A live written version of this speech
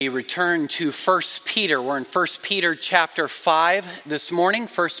We return to 1 Peter. We're in 1 Peter chapter 5 this morning.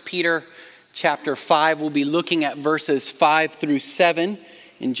 1 Peter chapter 5. We'll be looking at verses 5 through 7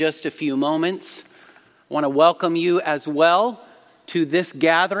 in just a few moments. I want to welcome you as well to this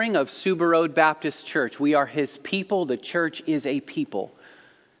gathering of Suba Road Baptist Church. We are His people. The church is a people.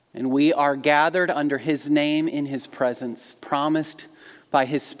 And we are gathered under His name in His presence, promised by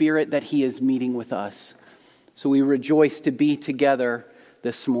His Spirit that He is meeting with us. So we rejoice to be together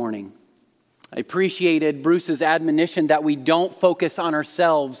this morning. I appreciated Bruce's admonition that we don't focus on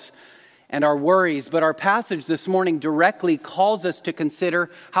ourselves and our worries, but our passage this morning directly calls us to consider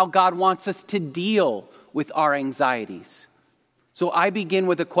how God wants us to deal with our anxieties. So I begin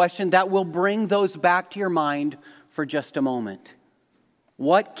with a question that will bring those back to your mind for just a moment.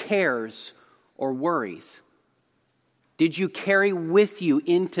 What cares or worries did you carry with you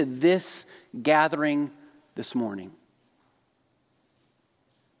into this gathering this morning?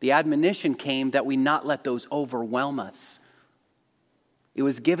 The admonition came that we not let those overwhelm us. It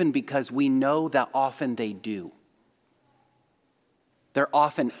was given because we know that often they do. They're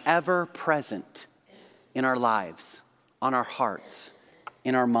often ever present in our lives, on our hearts,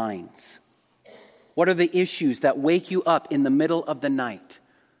 in our minds. What are the issues that wake you up in the middle of the night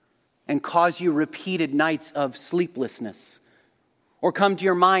and cause you repeated nights of sleeplessness? Or come to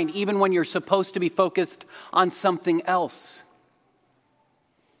your mind even when you're supposed to be focused on something else?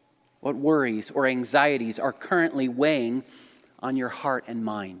 What worries or anxieties are currently weighing on your heart and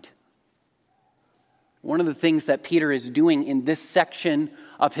mind? One of the things that Peter is doing in this section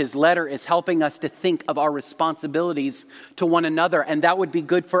of his letter is helping us to think of our responsibilities to one another, and that would be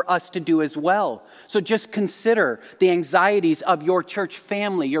good for us to do as well. So just consider the anxieties of your church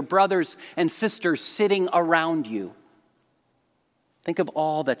family, your brothers and sisters sitting around you. Think of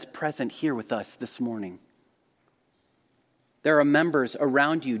all that's present here with us this morning. There are members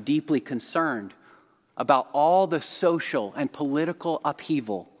around you deeply concerned about all the social and political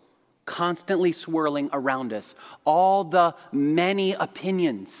upheaval constantly swirling around us, all the many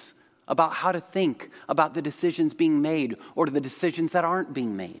opinions about how to think about the decisions being made or the decisions that aren't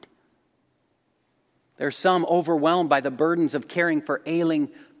being made. There are some overwhelmed by the burdens of caring for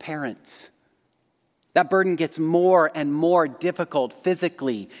ailing parents. That burden gets more and more difficult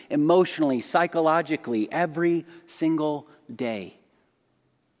physically, emotionally, psychologically, every single day.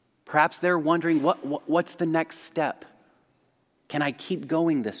 Perhaps they're wondering, what's the next step? Can I keep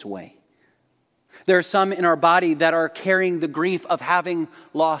going this way? There are some in our body that are carrying the grief of having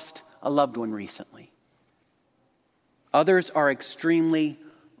lost a loved one recently. Others are extremely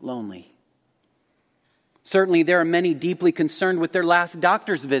lonely. Certainly, there are many deeply concerned with their last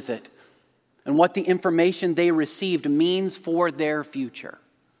doctor's visit and what the information they received means for their future.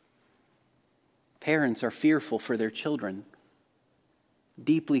 Parents are fearful for their children,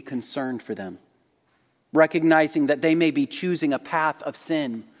 deeply concerned for them, recognizing that they may be choosing a path of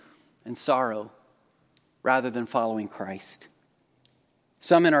sin and sorrow rather than following Christ.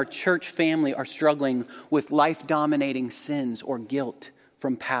 Some in our church family are struggling with life-dominating sins or guilt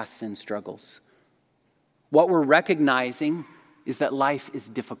from past sin struggles. What we're recognizing is that life is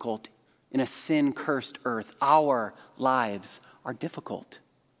difficult in a sin-cursed earth. Our lives are difficult.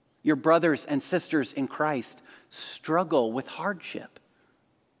 Your brothers and sisters in Christ struggle with hardship.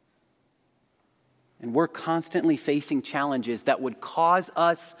 And we're constantly facing challenges that would cause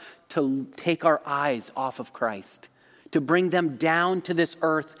us to take our eyes off of Christ, to bring them down to this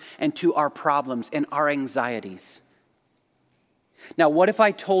earth and to our problems and our anxieties. Now, what if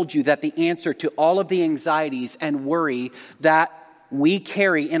I told you that the answer to all of the anxieties and worry that we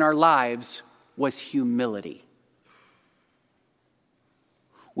carry in our lives was humility?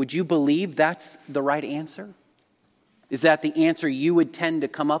 Would you believe that's the right answer? Is that the answer you would tend to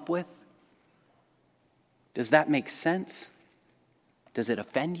come up with? Does that make sense? Does it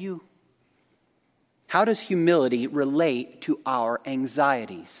offend you? How does humility relate to our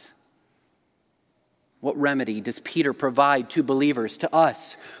anxieties? What remedy does Peter provide to believers, to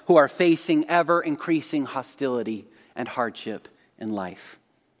us who are facing ever-increasing hostility and hardship in life?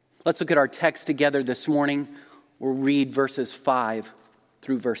 Let's look at our text together this morning. We'll read verses 5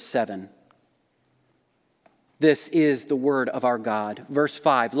 through verse 7. This is the word of our God. Verse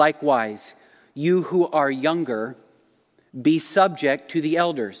 5, likewise, you who are younger, be subject to the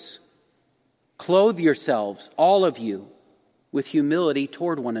elders. Clothe yourselves, all of you, with humility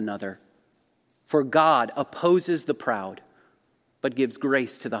toward one another. For God opposes the proud, but gives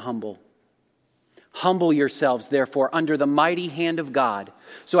grace to the humble. Humble yourselves, therefore, under the mighty hand of God,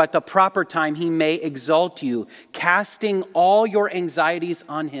 so at the proper time He may exalt you, casting all your anxieties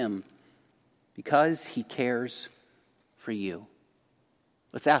on Him, because He cares for you.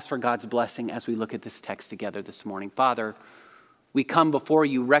 Let's ask for God's blessing as we look at this text together this morning. Father, we come before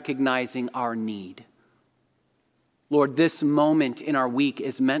you recognizing our need. Lord, this moment in our week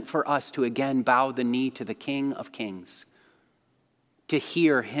is meant for us to again bow the knee to the King of Kings, to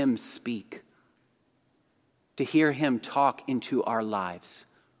hear him speak, to hear him talk into our lives.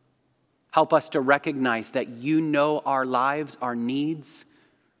 Help us to recognize that you know our lives, our needs,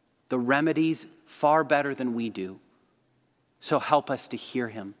 the remedies far better than we do. So help us to hear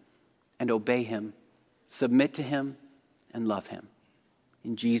him and obey him, submit to him and love him.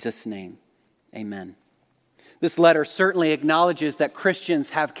 In Jesus' name, amen. This letter certainly acknowledges that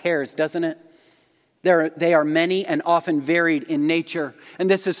Christians have cares, doesn't it? They are many and often varied in nature. And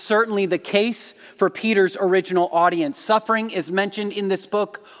this is certainly the case for Peter's original audience. Suffering is mentioned in this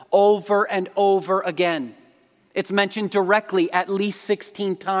book over and over again. It's mentioned directly at least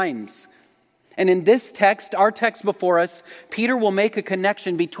 16 times. And in this text, our text before us, Peter will make a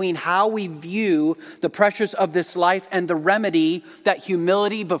connection between how we view the pressures of this life and the remedy that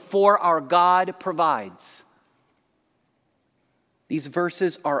humility before our God provides. These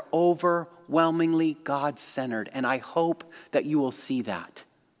verses are overwhelmingly God-centered, and I hope that you will see that.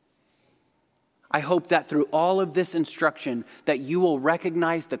 I hope that through all of this instruction that you will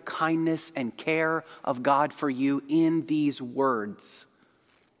recognize the kindness and care of God for you in these words.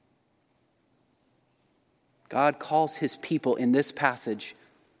 God calls his people in this passage,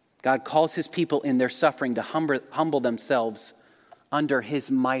 God calls his people in their suffering to humble themselves under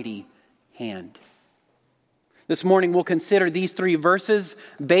his mighty hand. This morning we'll consider these 3 verses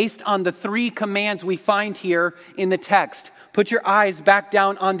based on the 3 commands we find here in the text. Put your eyes back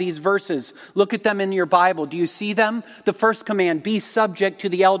down on these verses. Look at them in your Bible. Do you see them? The first command, be subject to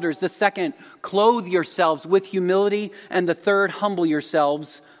the elders. The second, clothe yourselves with humility. And the third, humble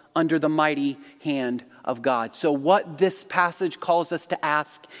yourselves under the mighty hand of God. So what this passage calls us to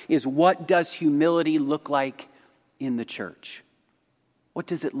ask is, what does humility look like in the church? What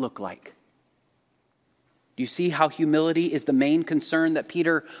does it look like? Do you see how humility is the main concern that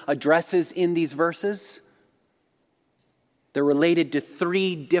Peter addresses in these verses? They're related to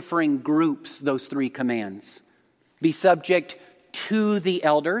 3 differing groups, those 3 commands. Be subject to the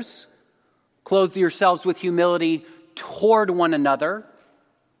elders, clothe yourselves with humility toward one another,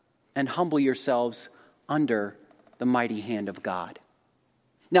 and humble yourselves under the mighty hand of God.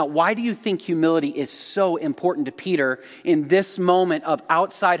 Now, why do you think humility is so important to Peter in this moment of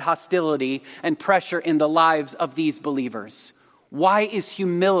outside hostility and pressure in the lives of these believers? Why is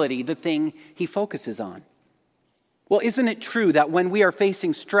humility the thing he focuses on? Well, isn't it true that when we are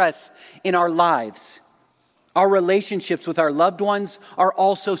facing stress in our lives, our relationships with our loved ones are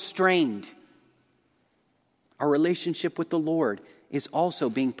also strained? Our relationship with the Lord is also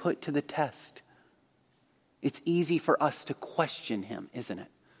being put to the test. It's easy for us to question him, isn't it?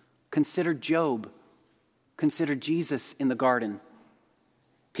 Consider Job. Consider Jesus in the garden.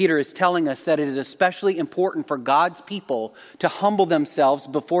 Peter is telling us that it is especially important for God's people to humble themselves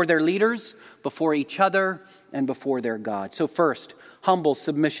before their leaders, before each other, and before their God. So first, humble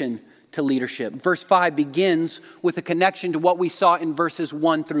submission to leadership. Verse 5 begins with a connection to what we saw in verses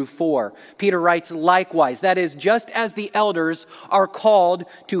 1 through 4. Peter writes, likewise, that is, just as the elders are called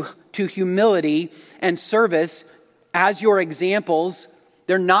to humility and service as your examples,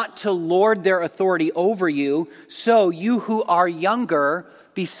 they're not to lord their authority over you, so you who are younger,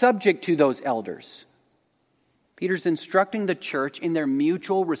 be subject to those elders. Peter's instructing the church in their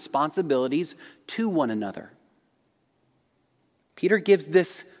mutual responsibilities to one another. Peter gives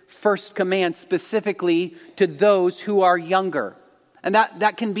this first command specifically to those who are younger. And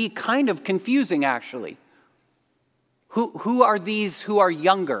that can be kind of confusing, actually. Who are these who are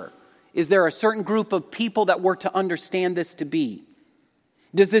younger? Is there a certain group of people that we're to understand this to be?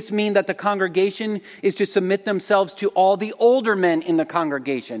 Does this mean that the congregation is to submit themselves to all the older men in the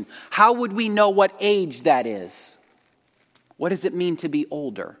congregation? How would we know what age that is? What does it mean to be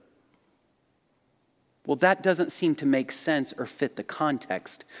older? Well, that doesn't seem to make sense or fit the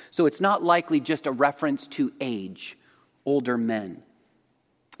context. So it's not likely just a reference to age, older men.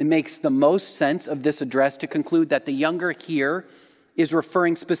 It makes the most sense of this address to conclude that the younger here is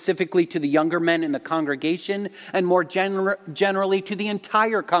referring specifically to the younger men in the congregation and more generally to the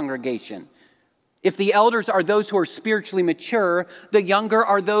entire congregation. If the elders are those who are spiritually mature, the younger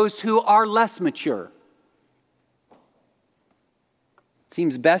are those who are less mature. It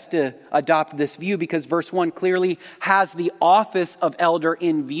seems best to adopt this view because verse 1 clearly has the office of elder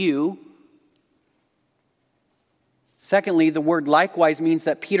in view. Secondly, the word likewise means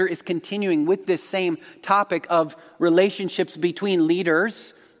that Peter is continuing with this same topic of relationships between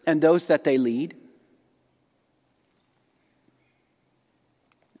leaders and those that they lead.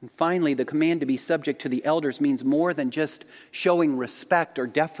 And finally, the command to be subject to the elders means more than just showing respect or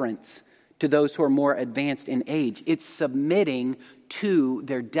deference to those who are more advanced in age. It's submitting to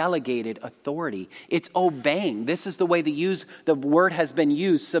their delegated authority. It's obeying. This is the way the word has been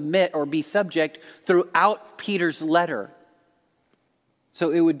used, submit or be subject, throughout Peter's letter.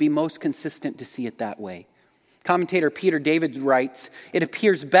 So it would be most consistent to see it that way. Commentator Peter David writes, "It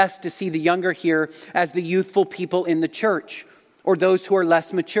appears best to see the younger here as the youthful people in the church, or those who are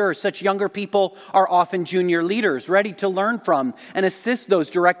less mature. Such younger people are often junior leaders, ready to learn from and assist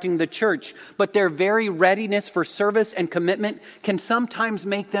those directing the church. But their very readiness for service and commitment can sometimes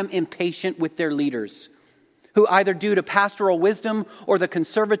make them impatient with their leaders, who either due to pastoral wisdom or the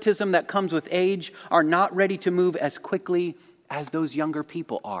conservatism that comes with age are not ready to move as quickly as those younger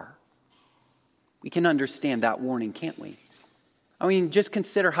people are." We can understand that warning, can't we? I mean, just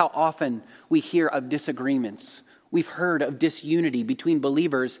consider how often we hear of disagreements. We've heard of disunity between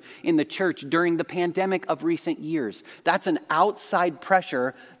believers in the church during the pandemic of recent years. That's an outside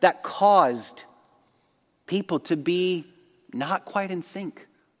pressure that caused people to be not quite in sync.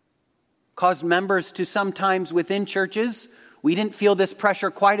 Caused members to sometimes within churches, we didn't feel this pressure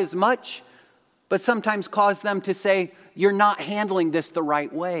quite as much, but sometimes caused them to say, "You're not handling this the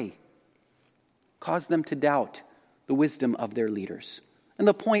right way." Caused them to doubt the wisdom of their leaders. And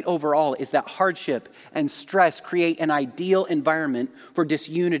the point overall is that hardship and stress create an ideal environment for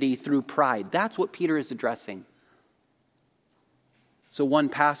disunity through pride. That's what Peter is addressing. So one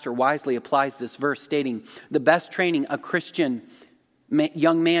pastor wisely applies this verse, stating, "The best training a Christian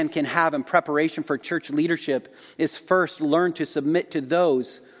young man can have in preparation for church leadership is first learn to submit to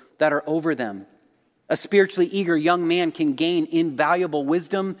those that are over them. A spiritually eager young man can gain invaluable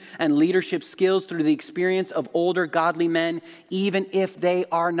wisdom and leadership skills through the experience of older godly men, even if they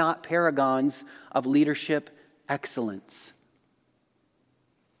are not paragons of leadership excellence."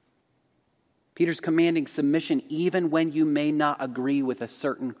 Peter's commanding submission even when you may not agree with a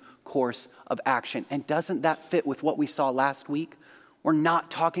certain course of action. And doesn't that fit with what we saw last week? We're not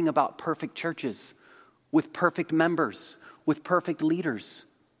talking about perfect churches with perfect members, with perfect leaders.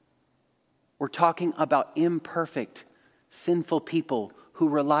 We're talking about imperfect, sinful people who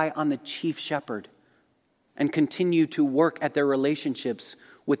rely on the chief shepherd and continue to work at their relationships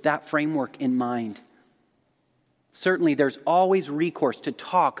with that framework in mind. Certainly, there's always recourse to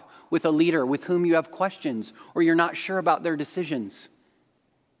talk with a leader with whom you have questions or you're not sure about their decisions.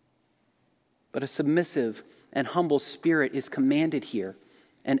 But a submissive and humble spirit is commanded here.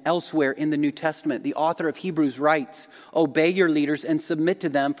 And elsewhere in the New Testament, the author of Hebrews writes, "Obey your leaders and submit to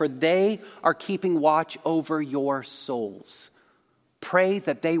them, for they are keeping watch over your souls." Pray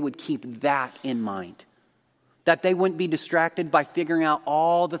that they would keep that in mind. That they wouldn't be distracted by figuring out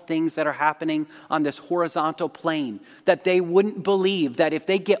all the things that are happening on this horizontal plane. That they wouldn't believe that if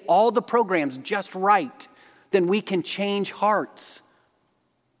they get all the programs just right, then we can change hearts.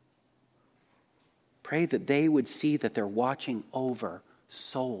 Pray that they would see that they're watching over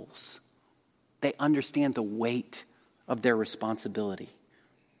souls. They understand the weight of their responsibility.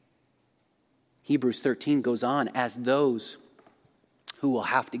 Hebrews 13 goes on, as those who will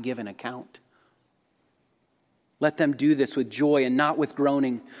have to give an account. Let them do this with joy and not with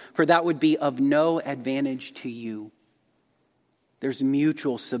groaning, for that would be of no advantage to you. There's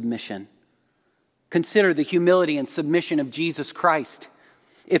mutual submission. Consider the humility and submission of Jesus Christ.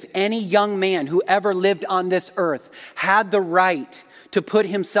 If any young man who ever lived on this earth had the right to put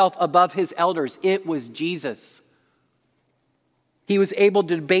himself above his elders, it was Jesus. He was able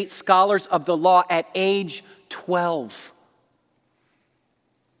to debate scholars of the law at age 12.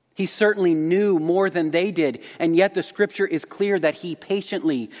 He certainly knew more than they did, and yet the scripture is clear that he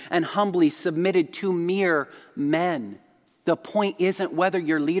patiently and humbly submitted to mere men. The point isn't whether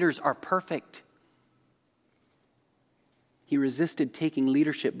your leaders are perfect. He resisted taking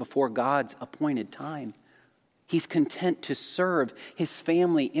leadership before God's appointed time. He's content to serve his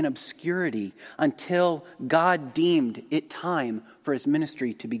family in obscurity until God deemed it time for his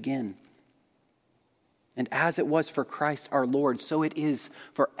ministry to begin. And as it was for Christ our Lord, so it is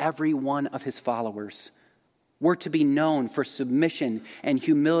for every one of his followers. We're to be known for submission and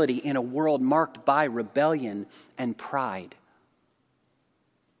humility in a world marked by rebellion and pride.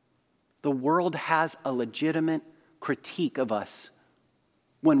 The world has a legitimate critique of us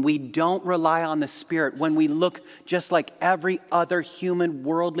when we don't rely on the Spirit, when we look just like every other human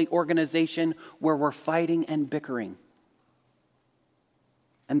worldly organization where we're fighting and bickering.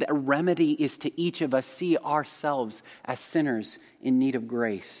 And the remedy is to each of us see ourselves as sinners in need of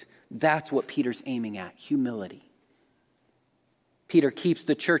grace. That's what Peter's aiming at, humility. Peter keeps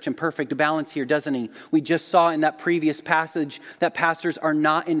the church in perfect balance here, doesn't he? We just saw in that previous passage that pastors are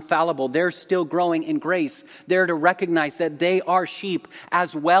not infallible. They're still growing in grace. They're to recognize that they are sheep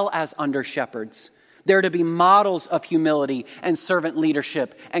as well as under shepherds. They're to be models of humility and servant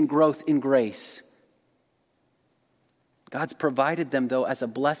leadership and growth in grace. God's provided them, though, as a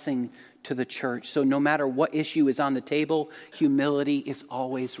blessing to the church. So no matter what issue is on the table, humility is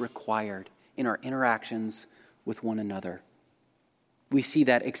always required in our interactions with one another. We see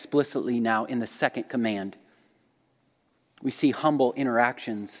that explicitly now in the second command. We see humble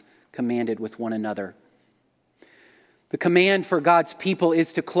interactions commanded with one another. The command for God's people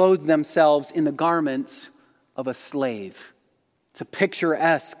is to clothe themselves in the garments of a slave. It's a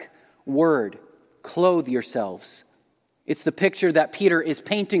picturesque word, clothe yourselves. It's the picture that Peter is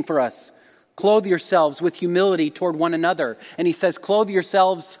painting for us. Clothe yourselves with humility toward one another. And he says, clothe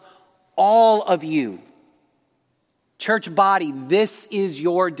yourselves, all of you. Church body, this is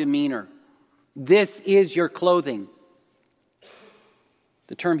your demeanor. This is your clothing.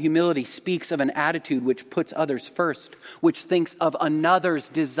 The term humility speaks of an attitude which puts others first, which thinks of another's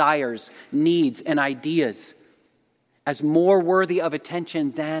desires, needs, and ideas as more worthy of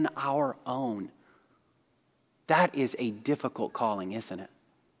attention than our own. That is a difficult calling, isn't it?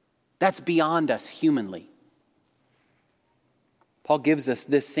 That's beyond us humanly. Paul gives us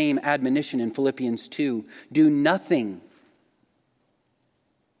this same admonition in Philippians 2. Do nothing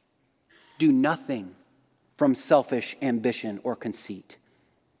from selfish ambition or conceit,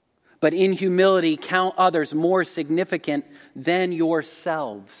 but in humility count others more significant than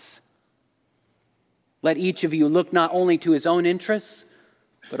yourselves. Let each of you look not only to his own interests,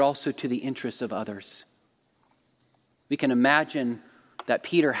 but also to the interests of others. We can imagine that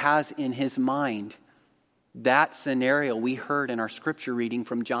Peter has in his mind that scenario we heard in our scripture reading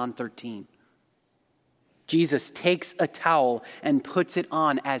from John 13. Jesus takes a towel and puts it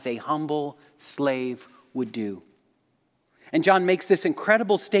on as a humble slave would do. And John makes this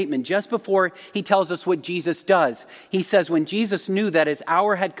incredible statement just before he tells us what Jesus does. He says, when Jesus knew that his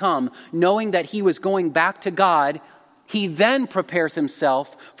hour had come, knowing that he was going back to God, he then prepares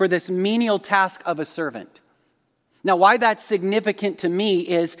himself for this menial task of a servant. Now, why that's significant to me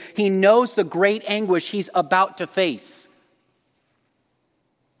is he knows the great anguish he's about to face.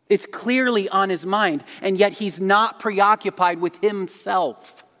 It's clearly on his mind, and yet he's not preoccupied with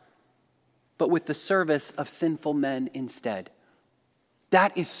himself, but with the service of sinful men instead.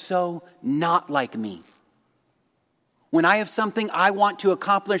 That is so not like me. When I have something I want to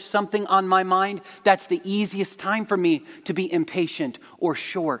accomplish, something on my mind, that's the easiest time for me to be impatient or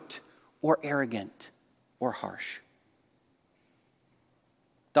short or arrogant or harsh.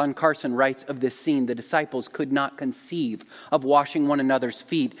 Don Carson writes of this scene, the disciples could not conceive of washing one another's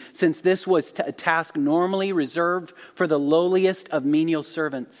feet, since this was a task normally reserved for the lowliest of menial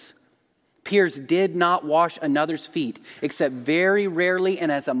servants. Peers did not wash another's feet, except very rarely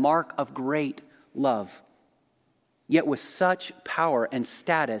and as a mark of great love. Yet with such power and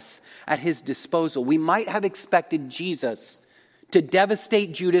status at his disposal, we might have expected Jesus to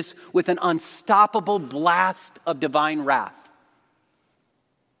devastate Judas with an unstoppable blast of divine wrath.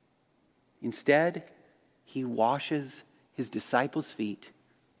 Instead, he washes his disciples' feet,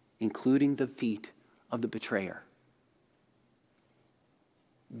 including the feet of the betrayer.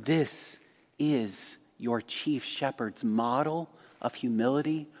 This is your chief shepherd's model of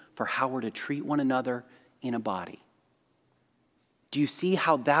humility for how we're to treat one another in a body. Do you see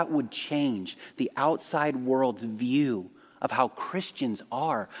how that would change the outside world's view of how Christians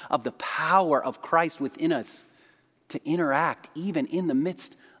are, of the power of Christ within us to interact even in the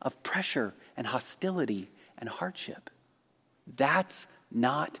midst of pressure and hostility and hardship? That's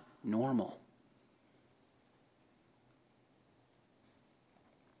not normal.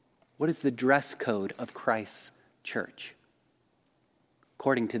 What is the dress code of Christ's church?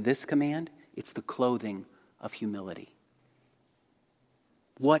 According to this command, it's the clothing of humility.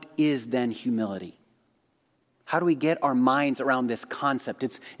 What is then humility? How do we get our minds around this concept?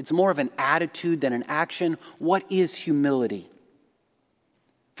 It's more of an attitude than an action. What is humility?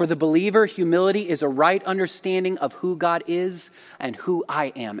 For the believer, humility is a right understanding of who God is and who I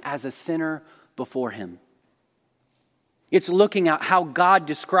am as a sinner before him. It's looking at how God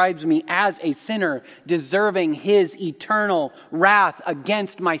describes me as a sinner, deserving his eternal wrath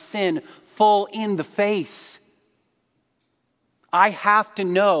against my sin full in the face. I have to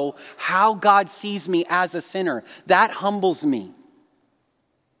know how God sees me as a sinner. That humbles me.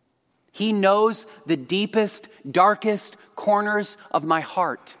 He knows the deepest, darkest corners of my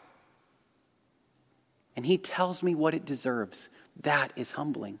heart. And he tells me what it deserves. That is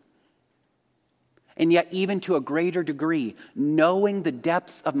humbling. And yet, even to a greater degree, knowing the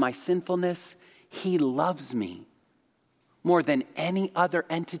depths of my sinfulness, he loves me more than any other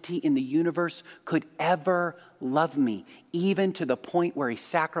entity in the universe could ever love me, even to the point where he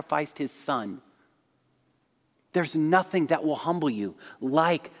sacrificed his son. There's nothing that will humble you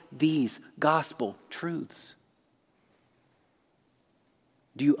like these gospel truths.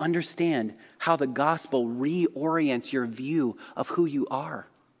 Do you understand how the gospel reorients your view of who you are?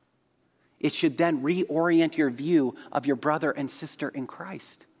 It should then reorient your view of your brother and sister in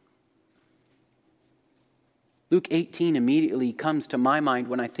Christ. Luke 18 immediately comes to my mind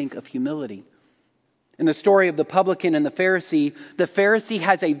when I think of humility. In the story of the publican and the Pharisee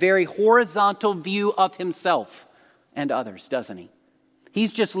has a very horizontal view of himself and others, doesn't he?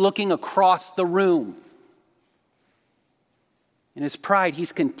 He's just looking across the room. In his pride,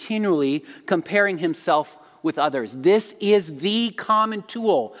 he's continually comparing himself with others. This is the common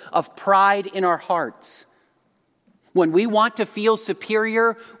tool of pride in our hearts. When we want to feel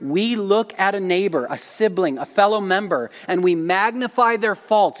superior, we look at a neighbor, a sibling, a fellow member, and we magnify their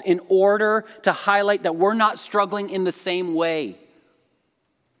faults in order to highlight that we're not struggling in the same way.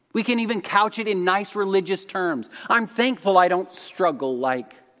 We can even couch it in nice religious terms. I'm thankful I don't struggle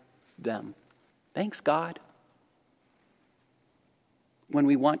like them. Thanks, God. When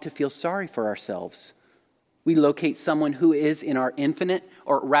we want to feel sorry for ourselves, we locate someone who is in our infinite,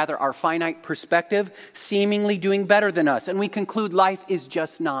 or rather our finite perspective, seemingly doing better than us. And we conclude life is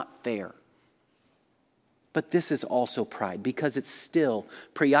just not fair. But this is also pride because it's still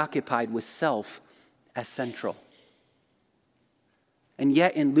preoccupied with self as central. And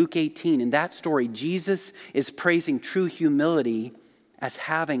yet in Luke 18, in that story, Jesus is praising true humility as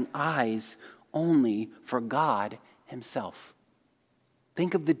having eyes only for God himself.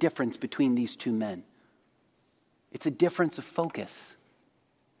 Think of the difference between these two men. It's a difference of focus.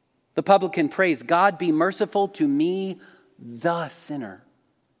 The publican prays, God be merciful to me, the sinner.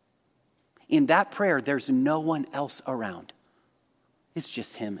 In that prayer, there's no one else around. It's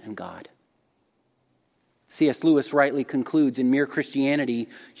just him and God. C.S. Lewis rightly concludes, in Mere Christianity,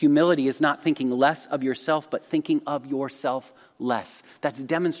 humility is not thinking less of yourself, but thinking of yourself less. That's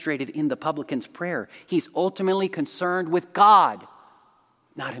demonstrated in the publican's prayer. He's ultimately concerned with God,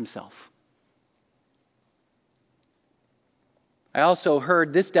 not himself. I also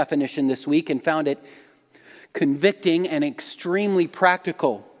heard this definition this week and found it convicting and extremely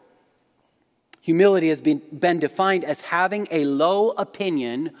practical. Humility has been defined as having a low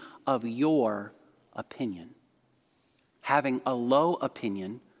opinion of your opinion. Having a low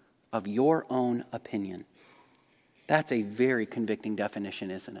opinion of your own opinion. That's a very convicting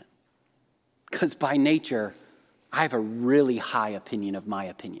definition, isn't it? Because by nature, I have a really high opinion of my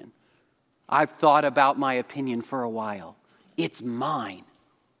opinion. I've thought about my opinion for a while. It's mine.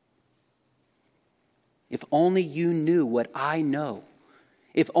 If only you knew what I know.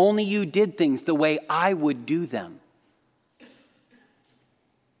 If only you did things the way I would do them.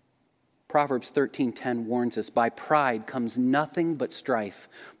 Proverbs 13:10 warns us, by pride comes nothing but strife,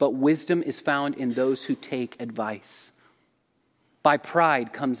 but wisdom is found in those who take advice. By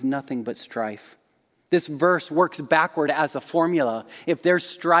pride comes nothing but strife. This verse works backward as a formula. If there's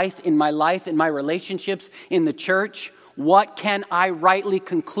strife in my life, in my relationships, in the church, what can I rightly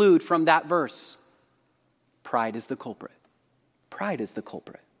conclude from that verse? Pride is the culprit. Pride is the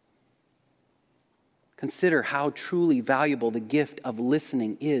culprit. Consider how truly valuable the gift of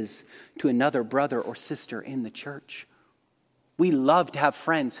listening is to another brother or sister in the church. We love to have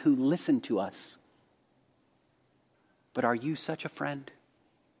friends who listen to us. But are you such a friend?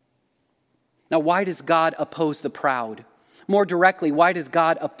 Now, why does God oppose the proud? More directly, why does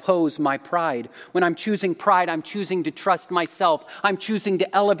God oppose my pride? When I'm choosing pride, I'm choosing to trust myself. I'm choosing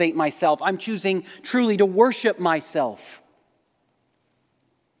to elevate myself. I'm choosing truly to worship myself.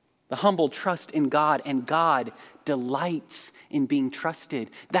 The humble trust in God, and God delights in being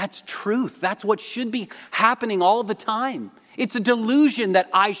trusted. That's truth. That's what should be happening all the time. It's a delusion that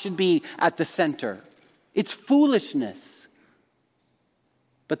I should be at the center. It's foolishness.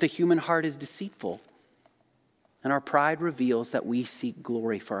 But the human heart is deceitful. And our pride reveals that we seek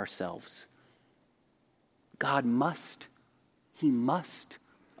glory for ourselves. God must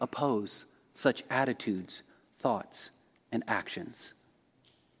oppose such attitudes, thoughts, and actions.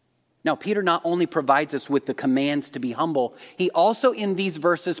 Now, Peter not only provides us with the commands to be humble, he also in these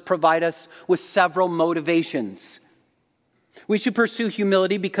verses provides us with several motivations. We should pursue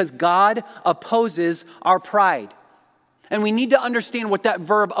humility because God opposes our pride. And we need to understand what that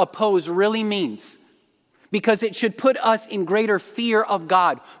verb oppose really means. Because it should put us in greater fear of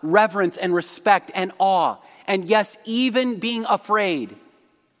God, reverence and respect and awe. And yes, even being afraid.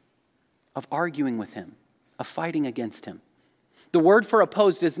 of arguing with him, of fighting against him. The word for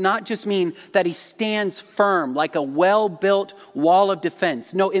oppose does not just mean that he stands firm like a well-built wall of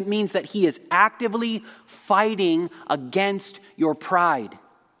defense. No, it means that he is actively fighting against your pride.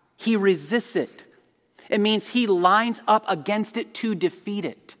 He resists it. It means he lines up against it to defeat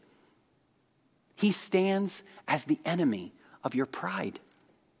it. He stands as the enemy of your pride.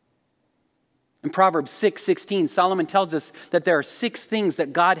 In Proverbs 6:16, Solomon tells us that there are 6 things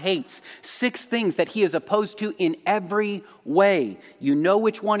that God hates, 6 things that he is opposed to in every way. You know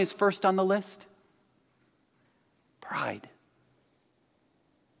which one is first on the list? Pride.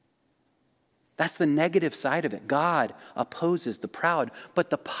 That's the negative side of it. God opposes the proud. But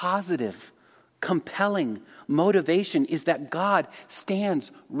the positive, compelling motivation is that God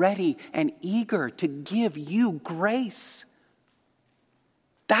stands ready and eager to give you grace.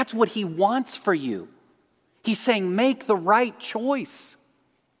 That's what he wants for you. He's saying, make the right choice.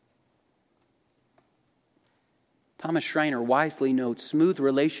 Thomas Schreiner wisely notes, smooth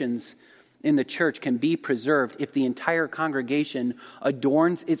relations in the church can be preserved if the entire congregation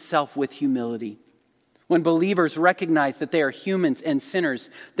adorns itself with humility. When believers recognize that they are humans and sinners,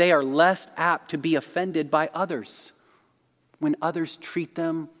 they are less apt to be offended by others. When others treat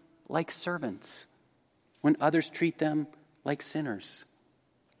them like servants. When others treat them like sinners.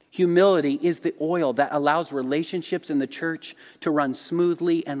 Humility is the oil that allows relationships in the church to run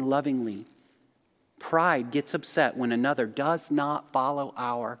smoothly and lovingly. Pride gets upset when another does not follow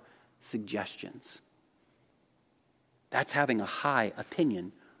our suggestions. That's having a high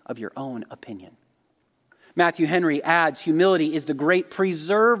opinion of your own opinion. Matthew Henry adds, humility is the great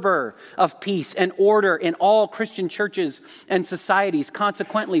preserver of peace and order in all Christian churches and societies.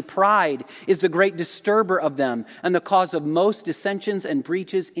 Consequently, pride is the great disturber of them and the cause of most dissensions and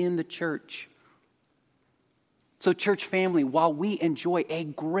breaches in the church. So, church family, while we enjoy a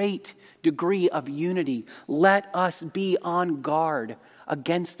great degree of unity, let us be on guard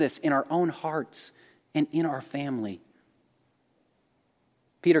against this in our own hearts and in our family.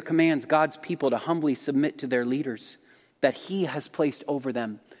 Peter commands God's people to humbly submit to their leaders that he has placed over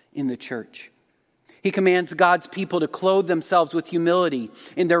them in the church. He commands God's people to clothe themselves with humility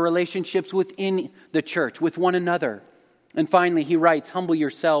in their relationships within the church, with one another. And finally, he writes, humble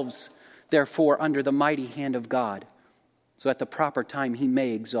yourselves, therefore, under the mighty hand of God, so at the proper time he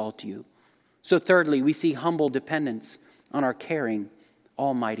may exalt you. So thirdly, we see humble dependence on our caring,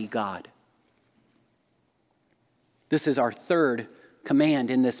 almighty God. This is our third command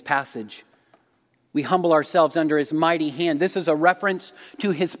in this passage. We humble ourselves under his mighty hand. This is a reference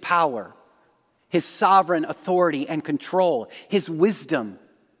to his power, his sovereign authority and control, his wisdom.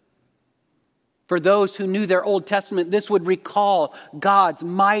 For those who knew their Old Testament, this would recall God's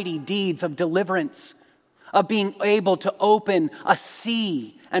mighty deeds of deliverance, of being able to open a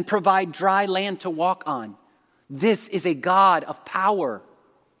sea and provide dry land to walk on. This is a God of power,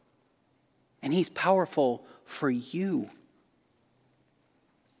 and he's powerful for you.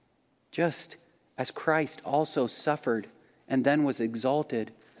 Just as Christ also suffered and then was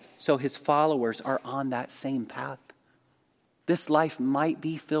exalted, so his followers are on that same path. This life might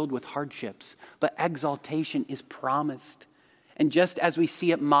be filled with hardships, but exaltation is promised. And just as we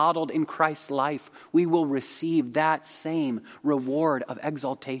see it modeled in Christ's life, we will receive that same reward of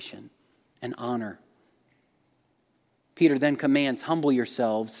exaltation and honor. Peter then commands, humble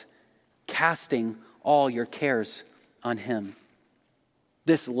yourselves, casting all your cares on him.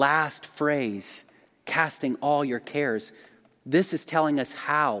 This last phrase, casting all your cares, this is telling us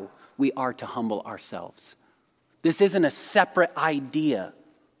how we are to humble ourselves. This isn't a separate idea.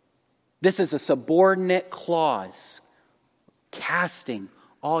 This is a subordinate clause. Casting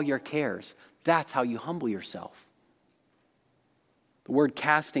all your cares. That's how you humble yourself. The word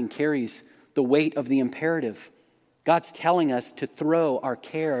casting carries the weight of the imperative. God's telling us to throw our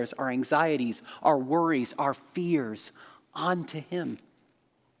cares, our anxieties, our worries, our fears onto him.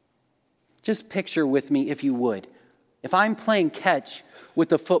 Just picture with me, if you would. If I'm playing catch with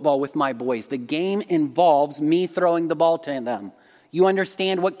the football with my boys, the game involves me throwing the ball to them. You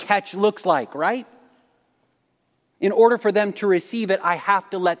understand what catch looks like, right? In order for them to receive it, I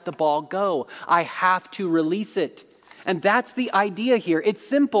have to let the ball go. I have to release it. And that's the idea here. It's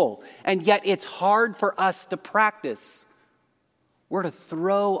simple, and yet it's hard for us to practice. We're to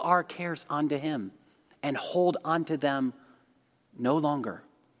throw our cares onto him and hold onto them no longer.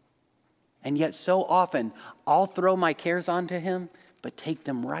 And yet so often, I'll throw my cares onto him, but take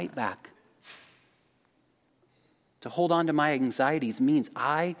them right back. To hold on to my anxieties means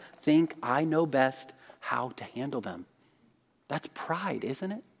I think I know best how to handle them. That's pride,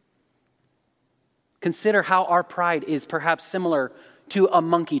 isn't it? Consider how our pride is perhaps similar to a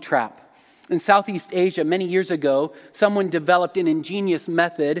monkey trap. In Southeast Asia, many years ago, someone developed an ingenious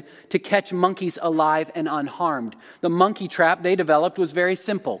method to catch monkeys alive and unharmed. The monkey trap they developed was very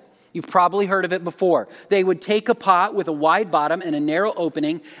simple. You've probably heard of it before. They would take a pot with a wide bottom and a narrow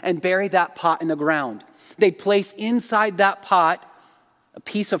opening and bury that pot in the ground. They'd place inside that pot a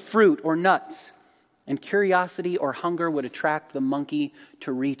piece of fruit or nuts, and curiosity or hunger would attract the monkey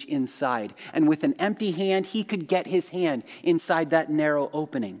to reach inside. And with an empty hand, he could get his hand inside that narrow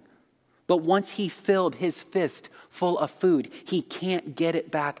opening. But once he filled his fist full of food, he can't get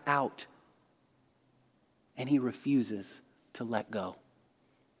it back out. And he refuses to let go.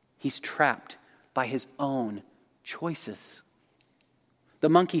 He's trapped by his own choices. The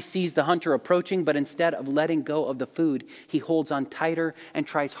monkey sees the hunter approaching, but instead of letting go of the food, he holds on tighter and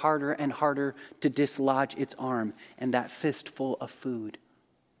tries harder and harder to dislodge its arm and that fistful of food.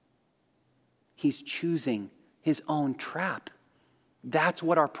 He's choosing his own trap. That's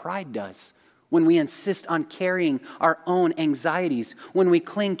what our pride does. When we insist on carrying our own anxieties, when we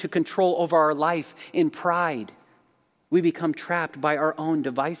cling to control over our life in pride, we become trapped by our own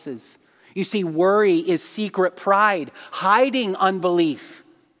devices. You see, worry is secret pride, hiding unbelief,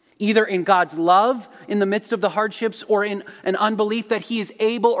 either in God's love in the midst of the hardships or in an unbelief that he is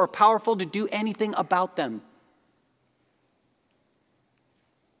able or powerful to do anything about them.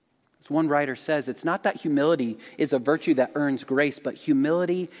 As one writer says, it's not that humility is a virtue that earns grace, but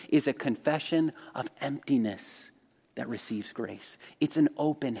humility is a confession of emptiness that receives grace. It's an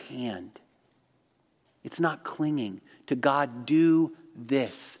open hand. It's not clinging to God, do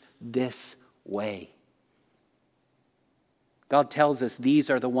this way. God tells us, these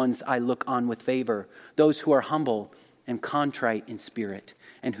are the ones I look on with favor, those who are humble and contrite in spirit,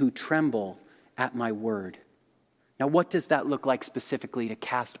 and who tremble at my word. Now, what does that look like specifically to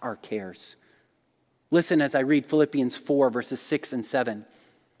cast our cares? Listen as I read Philippians 4, verses 6 and 7.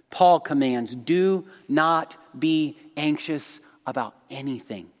 Paul commands, do not be anxious about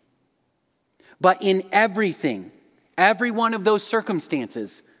anything, but in everything, every one of those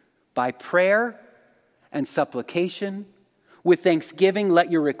circumstances, by prayer and supplication, with thanksgiving,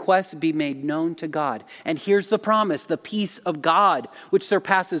 let your requests be made known to God. And here's the promise, the peace of God, which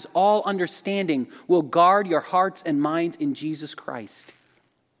surpasses all understanding, will guard your hearts and minds in Jesus Christ.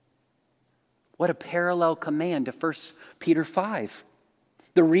 What a parallel command to 1 Peter 5.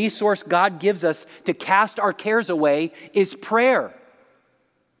 The resource God gives us to cast our cares away is prayer.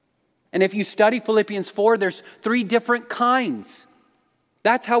 And if you study Philippians 4, there's 3 different kinds.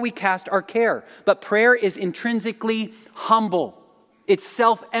 That's how we cast our care. But prayer is intrinsically humble. It's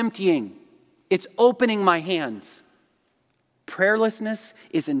self-emptying. It's opening my hands. Prayerlessness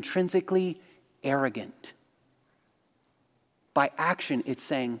is intrinsically arrogant. By action, it's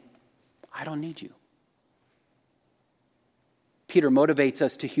saying, I don't need you. Peter motivates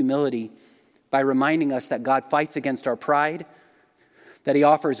us to humility by reminding us that God fights against our pride, that he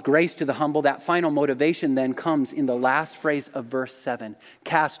offers grace to the humble. That final motivation then comes in the last phrase of verse 7.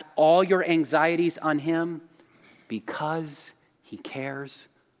 Cast all your anxieties on him because he cares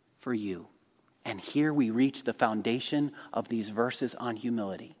for you. And here we reach the foundation of these verses on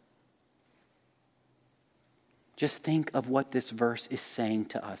humility. Just think of what this verse is saying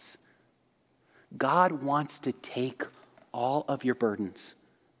to us. God wants to take all of your burdens,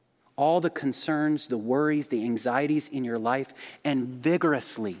 all the concerns, the worries, the anxieties in your life, and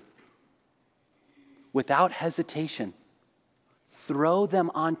vigorously, without hesitation, throw them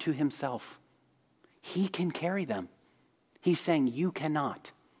onto himself. He can carry them. He's saying you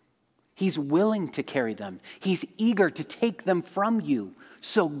cannot. He's willing to carry them. He's eager to take them from you.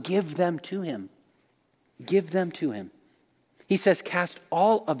 So give them to him. Give them to him. He says, cast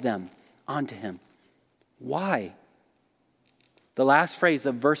all of them onto him. Why? The last phrase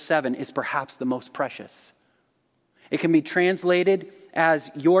of verse 7 is perhaps the most precious. It can be translated as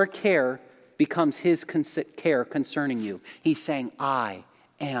your care becomes his care concerning you. He's saying, I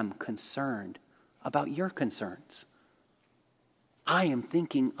am concerned about your concerns. I am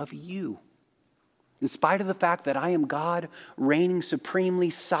thinking of you. In spite of the fact that I am God, reigning supremely,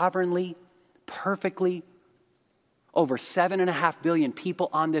 sovereignly, perfectly, over 7.5 billion people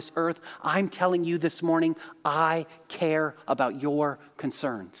on this earth, I'm telling you this morning, I care about your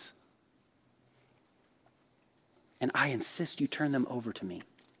concerns. And I insist you turn them over to me.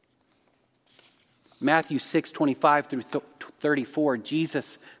 Matthew 6:25 through 34,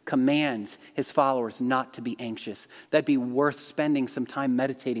 Jesus commands his followers not to be anxious. That'd be worth spending some time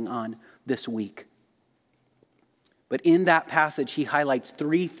meditating on this week. But in that passage, he highlights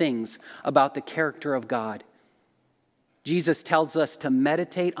 3 things about the character of God. Jesus tells us to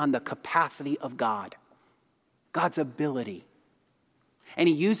meditate on the capacity of God, God's ability. And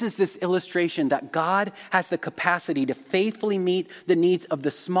he uses this illustration that God has the capacity to faithfully meet the needs of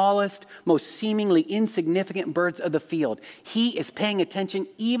the smallest, most seemingly insignificant birds of the field. He is paying attention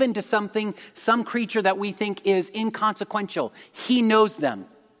even to some creature that we think is inconsequential. He knows them.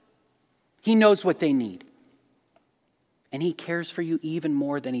 He knows what they need. And he cares for you even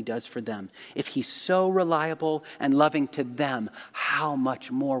more than he does for them. If he's so reliable and loving to them, how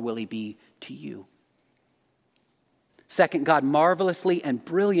much more will he be to you? Second, God marvelously and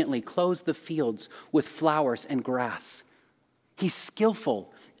brilliantly clothes the fields with flowers and grass. He's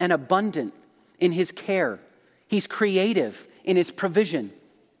skillful and abundant in his care. He's creative in his provision.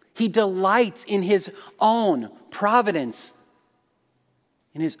 He delights in his own providence,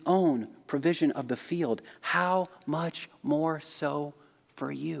 in his own provision of the field. How much more so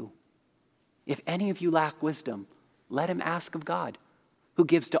for you? If any of you lack wisdom, let him ask of God, who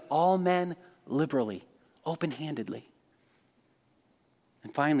gives to all men liberally, open-handedly.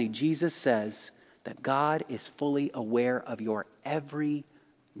 And finally, Jesus says that God is fully aware of your every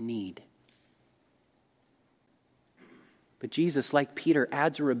need. But Jesus, like Peter,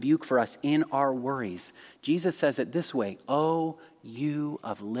 adds a rebuke for us in our worries. Jesus says it this way, "Oh, you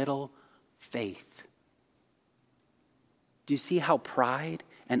of little faith." Do you see how pride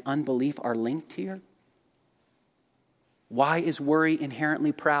and unbelief are linked here? Why is worry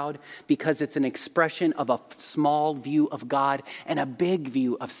inherently proud? Because it's an expression of a small view of God and a big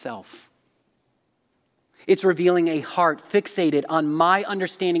view of self. It's revealing a heart fixated on my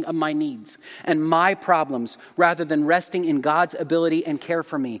understanding of my needs and my problems rather than resting in God's ability and care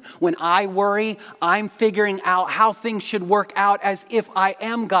for me. When I worry, I'm figuring out how things should work out as if I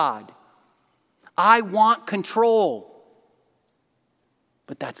am God. I want control,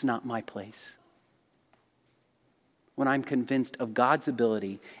 but that's not my place. When I'm convinced of God's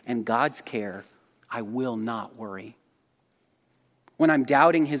ability and God's care, I will not worry. When I'm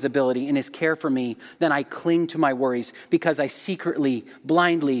doubting his ability and his care for me, then I cling to my worries because I secretly,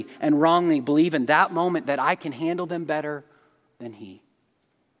 blindly, and wrongly believe in that moment that I can handle them better than he.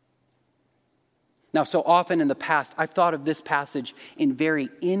 Now, so often in the past, I've thought of this passage in very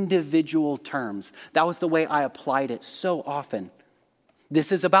individual terms. That was the way I applied it so often.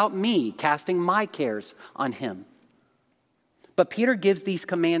 This is about me casting my cares on him. But Peter gives these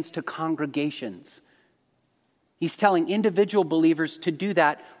commands to congregations. He's telling individual believers to do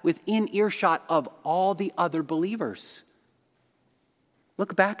that within earshot of all the other believers.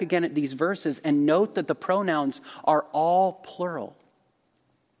 Look back again at these verses and note that the pronouns are all plural.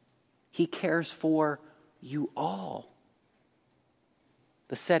 He cares for you all.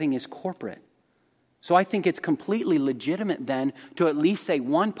 The setting is corporate. So I think it's completely legitimate then to at least say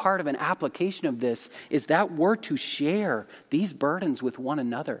one part of an application of this is that we're to share these burdens with one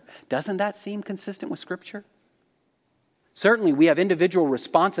another. Doesn't that seem consistent with Scripture? Certainly we have individual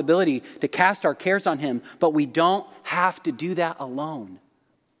responsibility to cast our cares on him, but we don't have to do that alone.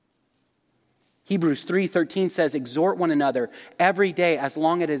 Hebrews 3:13 says, "Exhort one another every day as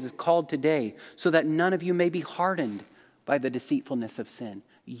long as it is called today, so that none of you may be hardened by the deceitfulness of sin."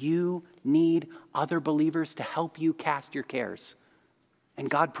 You need other believers to help you cast your cares. And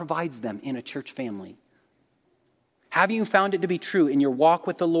God provides them in a church family. Have you found it to be true in your walk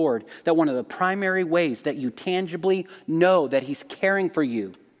with the Lord that one of the primary ways that you tangibly know that he's caring for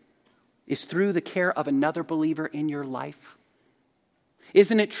you is through the care of another believer in your life?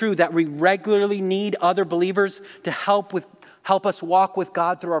 Isn't it true that we regularly need other believers to help us walk with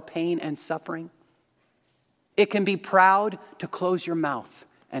God through our pain and suffering? It can be proud to close your mouth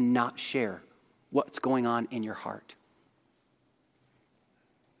and not share what's going on in your heart.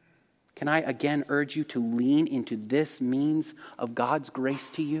 Can I again urge you to lean into this means of God's grace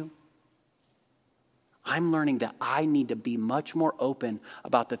to you? I'm learning that I need to be much more open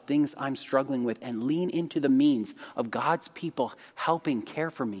about the things I'm struggling with and lean into the means of God's people helping care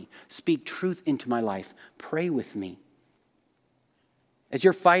for me, speak truth into my life, pray with me. As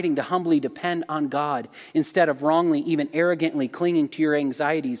you're fighting to humbly depend on God instead of wrongly, even arrogantly clinging to your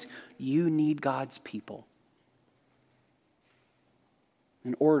anxieties, you need God's people.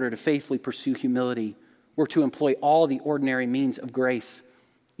 In order to faithfully pursue humility, we're to employ all the ordinary means of grace.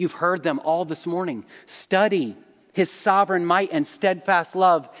 You've heard them all this morning. Study his sovereign might and steadfast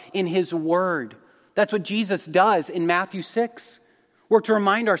love in his word. That's what Jesus does in Matthew 6. We're to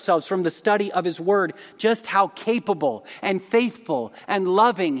remind ourselves from the study of his word just how capable and faithful and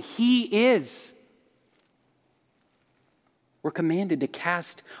loving he is. We're commanded to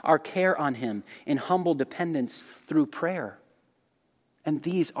cast our care on him in humble dependence through prayer. And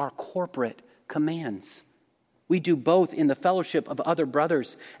these are corporate commands. We do both in the fellowship of other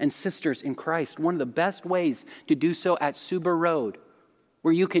brothers and sisters in Christ. One of the best ways to do so at Suber Road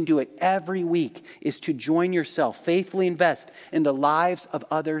where you can do it every week, is to join yourself, faithfully invest in the lives of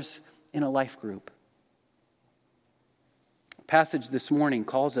others in a life group. The passage this morning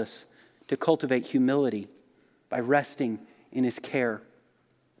calls us to cultivate humility by resting in his care.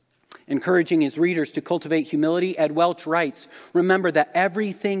 Encouraging his readers to cultivate humility, Ed Welch writes, "Remember that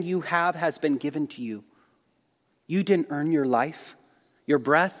everything you have has been given to you. You didn't earn your life, your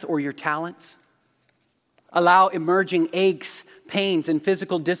breath, or your talents. Allow emerging aches, pains, and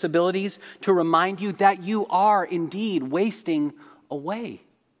physical disabilities to remind you that you are indeed wasting away.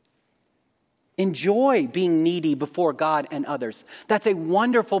 Enjoy being needy before God and others. That's a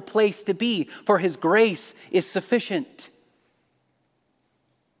wonderful place to be, for his grace is sufficient.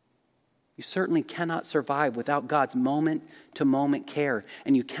 You certainly cannot survive without God's moment-to-moment care,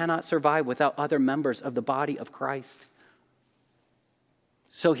 and you cannot survive without other members of the body of Christ.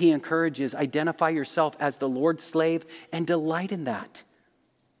 So he encourages, identify yourself as the Lord's slave and delight in that.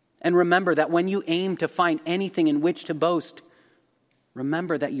 And remember that when you aim to find anything in which to boast,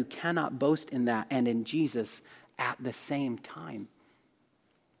 remember that you cannot boast in that and in Jesus at the same time.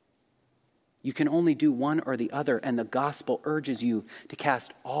 You can only do one or the other, and the gospel urges you to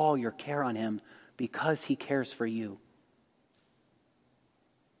cast all your care on him because he cares for you.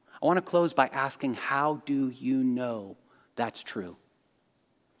 I want to close by asking, how do you know that's true?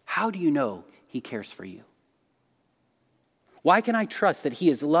 How do you know he cares for you? Why can I trust that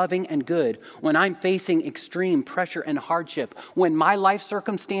he is loving and good when I'm facing extreme pressure and hardship, when my life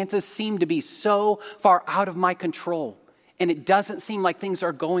circumstances seem to be so far out of my control and it doesn't seem like things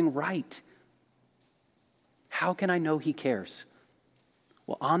are going right? How can I know he cares?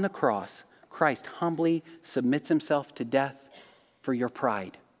 Well, on the cross, Christ humbly submits himself to death for your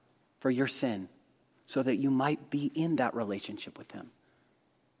pride, for your sin, so that you might be in that relationship with him.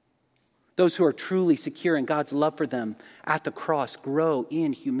 Those who are truly secure in God's love for them at the cross grow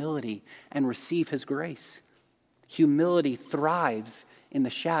in humility and receive his grace. Humility thrives in the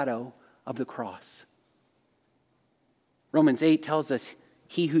shadow of the cross. Romans 8 tells us,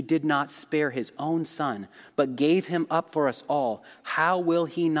 he who did not spare his own son, but gave him up for us all, how will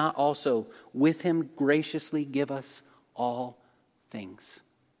he not also with him graciously give us all things?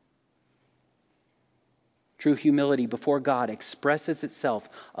 True humility before God expresses itself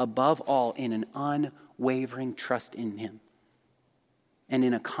above all in an unwavering trust in him and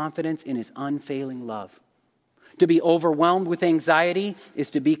in a confidence in his unfailing love. To be overwhelmed with anxiety is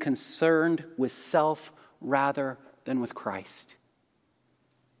to be concerned with self rather than with Christ.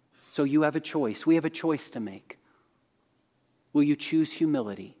 So you have a choice. We have a choice to make. Will you choose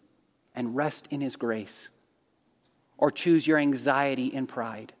humility and rest in his grace, or choose your anxiety and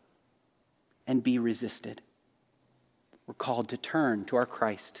pride and be resisted? We're called to turn to our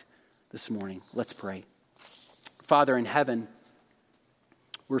Christ this morning. Let's pray. Father in heaven,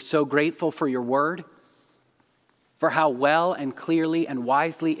 we're so grateful for your word, for how well and clearly and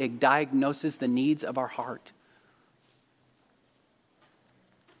wisely it diagnoses the needs of our heart.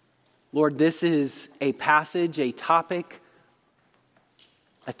 Lord, this is a passage, a topic,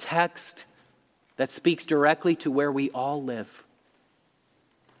 a text that speaks directly to where we all live.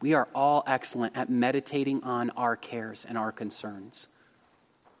 We are all excellent at meditating on our cares and our concerns.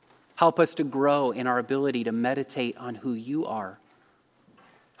 Help us to grow in our ability to meditate on who you are.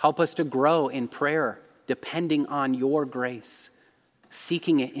 Help us to grow in prayer, depending on your grace,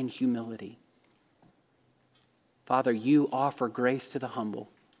 seeking it in humility. Father, you offer grace to the humble.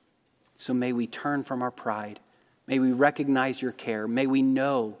 So may we turn from our pride. May we recognize your care. May we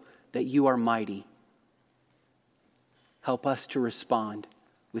know that you are mighty. Help us to respond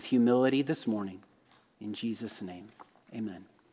with humility this morning. In Jesus' name, amen.